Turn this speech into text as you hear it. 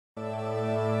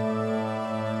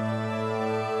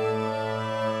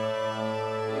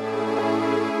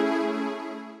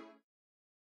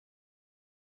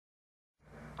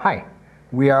Hi,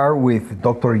 we are with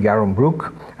Dr. Yaron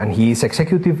Brook, and he is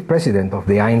Executive President of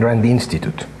the Ayn Rand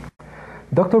Institute.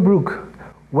 Dr. Brook,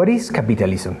 what is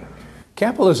capitalism?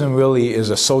 Capitalism really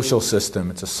is a social system.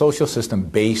 It's a social system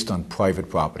based on private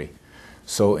property.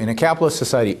 So in a capitalist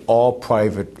society, all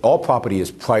property is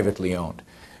privately owned.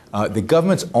 The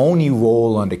government's only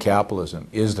role under capitalism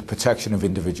is the protection of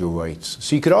individual rights.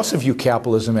 So you could also view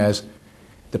capitalism as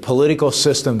the political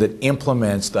system that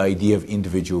implements the idea of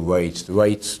individual rights, the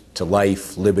rights to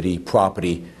life, liberty,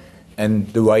 property, and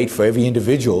the right for every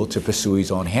individual to pursue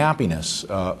his own happiness.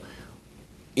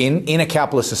 In a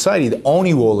capitalist society, the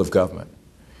only role of government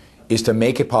is to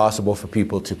make it possible for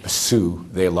people to pursue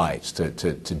their lives, to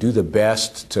do the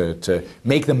best, to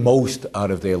make the most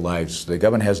out of their lives. The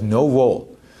government has no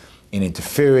role in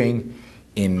interfering,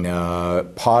 in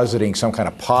positing some kind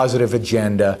of positive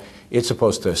agenda. It's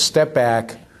supposed to step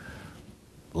back,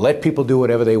 let people do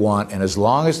whatever they want, and as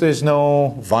long as there's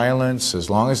no violence, as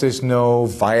long as there's no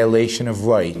violation of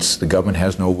rights, the government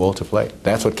has no role to play.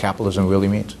 That's what capitalism really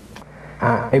means.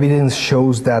 Evidence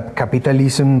shows that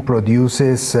capitalism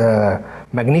produces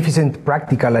magnificent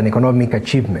practical and economic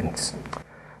achievements,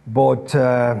 but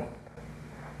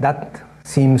that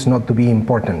seems not to be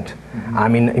important.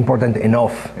 Important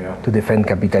enough to defend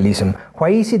capitalism.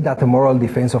 Why is it that the moral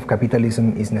defense of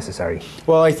capitalism is necessary?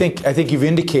 Well, I think you've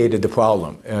indicated the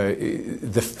problem.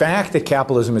 The fact that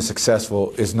capitalism is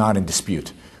successful is not in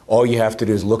dispute. All you have to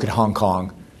do is look at Hong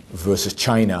Kong versus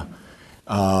China,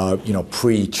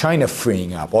 pre-China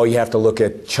freeing up. All you have to look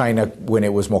at China when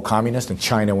it was more communist and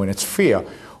China when it's freer.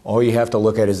 All you have to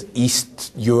look at is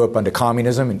East Europe under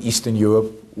communism and Eastern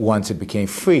Europe once it became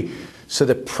free. So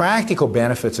the practical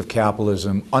benefits of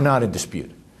capitalism are not in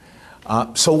dispute.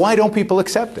 So why don't people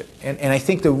accept it? And I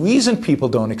think the reason people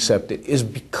don't accept it is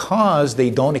because they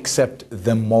don't accept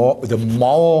the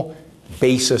moral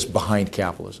basis behind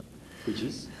capitalism.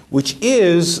 Which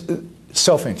is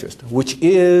self-interest, which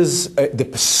is the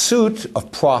pursuit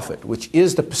of profit, which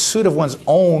is the pursuit of one's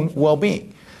own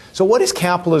well-being. So what is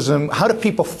capitalism? How do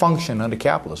people function under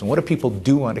capitalism? What do people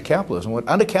do under capitalism?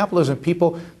 Under capitalism,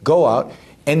 people go out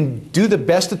and do the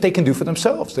best that they can do for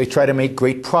themselves. They try to make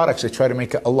great products. They try to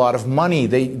make a lot of money.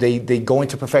 They go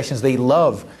into professions they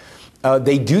love.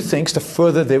 They do things to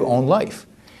further their own life.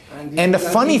 And the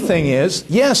funny thing is,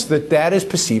 yes, that is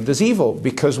perceived as evil,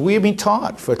 because we have been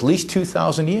taught for at least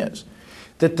 2,000 years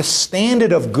that the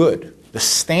standard of good, the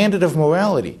standard of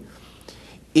morality,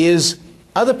 is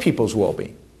other people's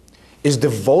well-being, is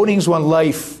devoting one's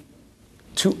life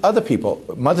to other people.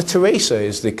 Mother Teresa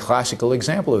is the classical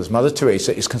example of this. Mother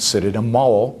Teresa is considered a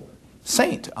moral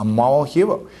saint, a moral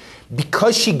hero,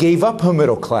 because she gave up her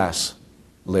middle-class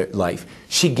life.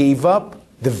 She gave up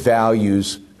the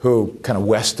values, her kind of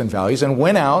Western values, and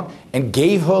went out and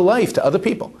gave her life to other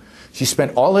people. She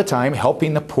spent all her time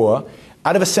helping the poor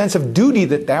out of a sense of duty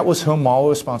that was her moral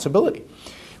responsibility.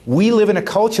 We live in a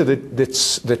culture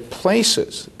that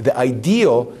places the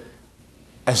ideal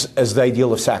as the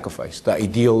ideal of sacrifice, the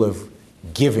ideal of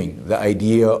giving, the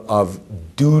idea of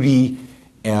duty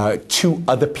to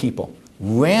other people,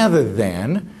 rather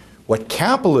than what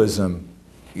capitalism,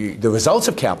 the results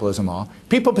of capitalism are,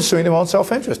 people pursuing their own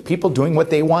self-interest, people doing what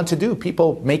they want to do,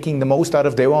 people making the most out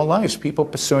of their own lives, people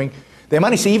pursuing their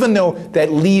money. So even though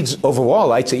that leads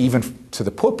overall, I'd say even to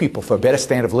the poor people, for a better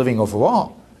standard of living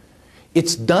overall,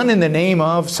 it's done in the name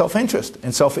of self-interest.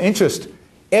 And self-interest,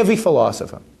 every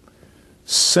philosopher,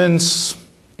 since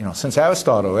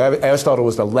Aristotle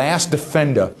was the last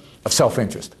defender of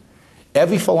self-interest.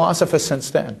 Every philosopher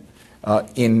since then,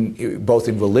 both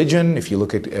in religion, if you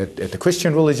look at the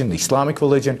Christian religion, the Islamic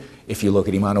religion, if you look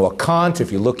at Immanuel Kant,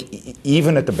 if you look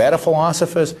even at the better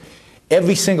philosophers,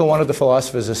 every single one of the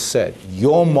philosophers has said,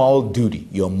 your moral duty,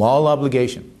 your moral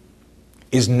obligation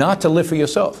is not to live for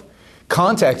yourself.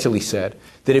 Kant actually said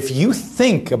that if you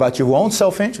think about your own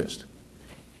self-interest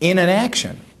in an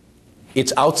action,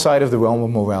 it's outside of the realm of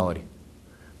morality.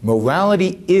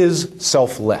 Morality is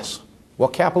selfless. Well,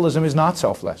 capitalism is not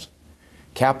selfless.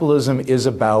 Capitalism is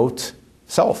about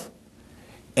self.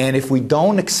 And if we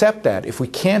don't accept that, if we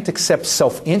can't accept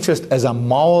self-interest as a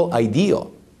moral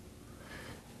ideal,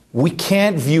 we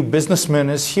can't view businessmen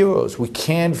as heroes. We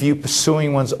can't view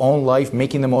pursuing one's own life,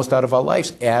 making the most out of our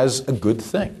lives, as a good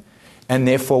thing. And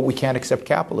therefore, we can't accept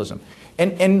capitalism.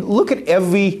 And look at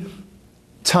every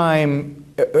time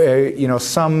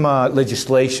some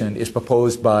legislation is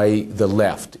proposed by the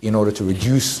left in order to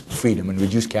reduce freedom and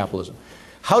reduce capitalism.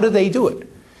 How do they do it?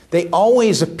 They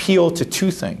always appeal to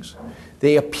two things.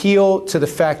 They appeal to the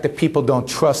fact that people don't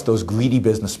trust those greedy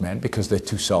businessmen because they're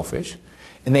too selfish.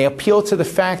 And they appeal to the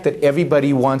fact that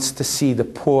everybody wants to see the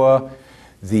poor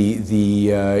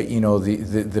the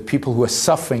people who are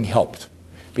suffering helped.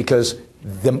 Because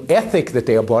the ethic that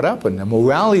they are brought up in, the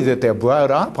morality that they're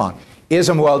brought up on, is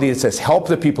a morality that says help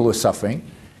the people who are suffering.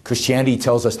 Christianity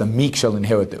tells us the meek shall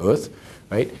inherit the earth,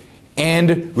 right?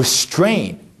 And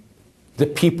restrain the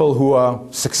people who are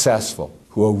successful,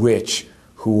 who are rich,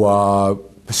 who are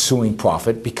pursuing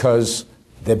profit, because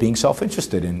they're being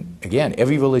self-interested. And again,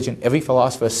 every religion, every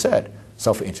philosopher has said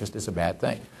self-interest is a bad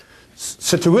thing.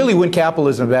 So to really win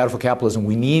capitalism, a battle for capitalism,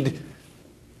 we need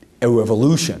a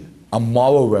revolution, a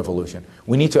moral revolution.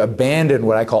 We need to abandon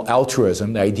what I call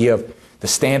altruism, the idea of the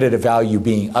standard of value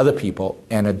being other people,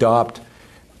 and adopt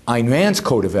Ayn Rand's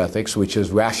code of ethics, which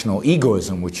is rational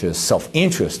egoism, which is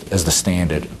self-interest, as the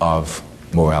standard of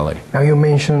morality. Now you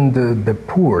mentioned the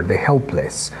poor, the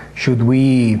helpless. Should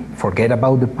we forget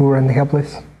about the poor and the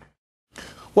helpless?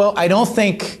 Well, I don't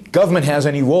think government has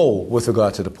any role with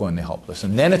regard to the poor and the helpless.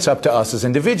 And then it's up to us as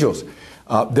individuals.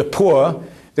 The poor,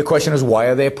 the question is, why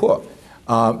are they poor?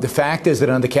 The fact is that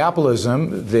under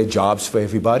capitalism, there are jobs for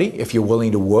everybody. If you're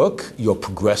willing to work, you'll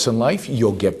progress in life,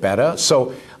 you'll get better.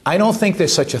 So I don't think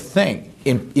there's such a thing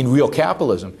in real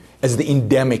capitalism as the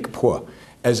endemic poor,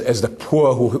 as the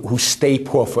poor who stay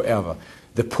poor forever.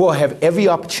 The poor have every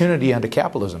opportunity under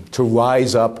capitalism to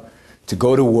rise up, to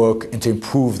go to work, and to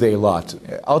improve their lot.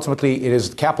 Ultimately, it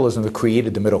is capitalism that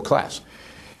created the middle class.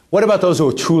 What about those who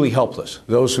are truly helpless?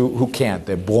 Those who can't.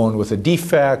 They're born with a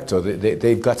defect, or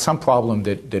they've got some problem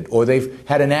or they've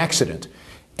had an accident,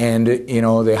 and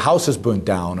their house is burnt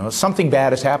down, or something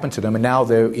bad has happened to them, and now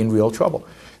they're in real trouble.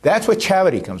 That's where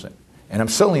charity comes in. And I'm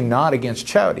certainly not against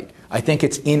charity. I think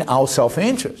it's in our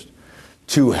self-interest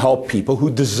to help people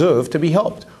who deserve to be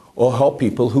helped, or help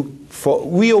people who, for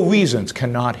real reasons,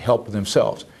 cannot help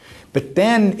themselves. But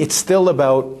then it's still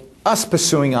about us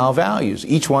pursuing our values.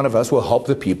 Each one of us will help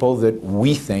the people that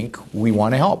we think we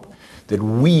want to help, that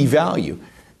we value.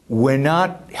 We're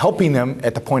not helping them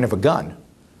at the point of a gun.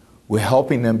 We're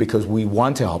helping them because we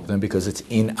want to help them, because it's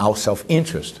in our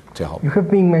self-interest to help. You have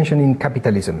been mentioning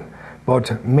capitalism,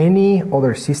 but many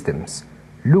other systems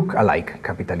look alike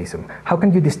capitalism. How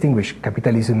can you distinguish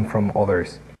capitalism from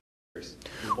others?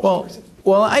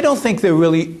 Well, I don't think there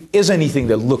really is anything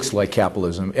that looks like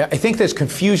capitalism. I think there's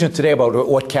confusion today about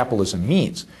what capitalism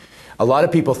means. A lot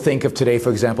of people think of today,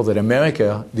 for example, that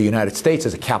America, the United States,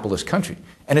 is a capitalist country.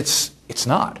 And it's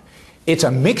not. It's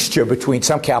a mixture between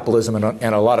some capitalism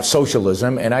and a lot of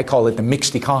socialism, and I call it the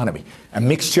mixed economy, a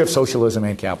mixture of socialism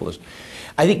and capitalism.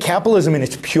 I think capitalism in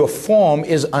its pure form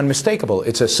is unmistakable.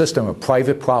 It's a system of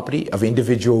private property, of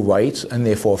individual rights, and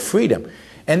therefore freedom.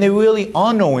 And there really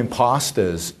are no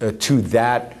imposters to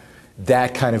that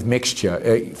kind of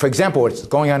mixture. For example, what's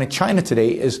going on in China today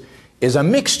is a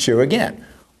mixture, again,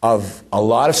 of a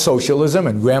lot of socialism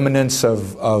and remnants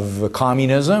of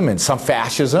communism and some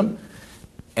fascism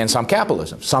and some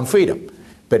capitalism, some freedom.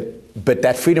 But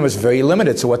that freedom is very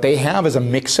limited, so what they have is a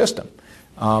mixed system.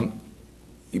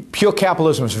 Pure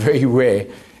capitalism is very rare.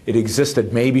 It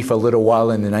existed maybe for a little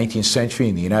while in the 19th century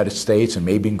in the United States and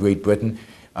maybe in Great Britain.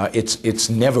 It's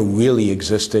never really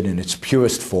existed in its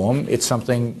purest form. It's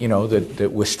something,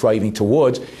 that we're striving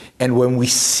towards. And when we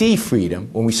see freedom,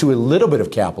 when we see a little bit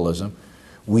of capitalism,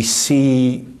 we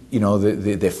see,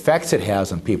 the effects it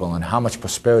has on people and how much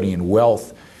prosperity and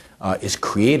wealth is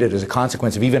created as a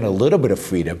consequence of even a little bit of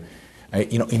freedom.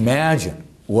 Imagine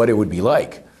what it would be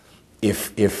like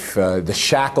if the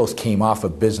shackles came off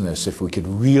of business, if we could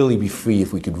really be free,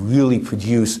 if we could really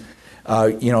produce.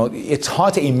 It's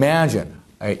hard to imagine.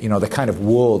 The kind of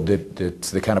world,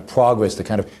 the kind of progress, the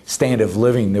kind of standard of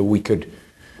living that we could.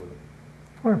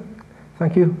 Well,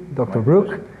 thank you, Dr.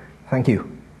 Brook. Thank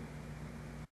you.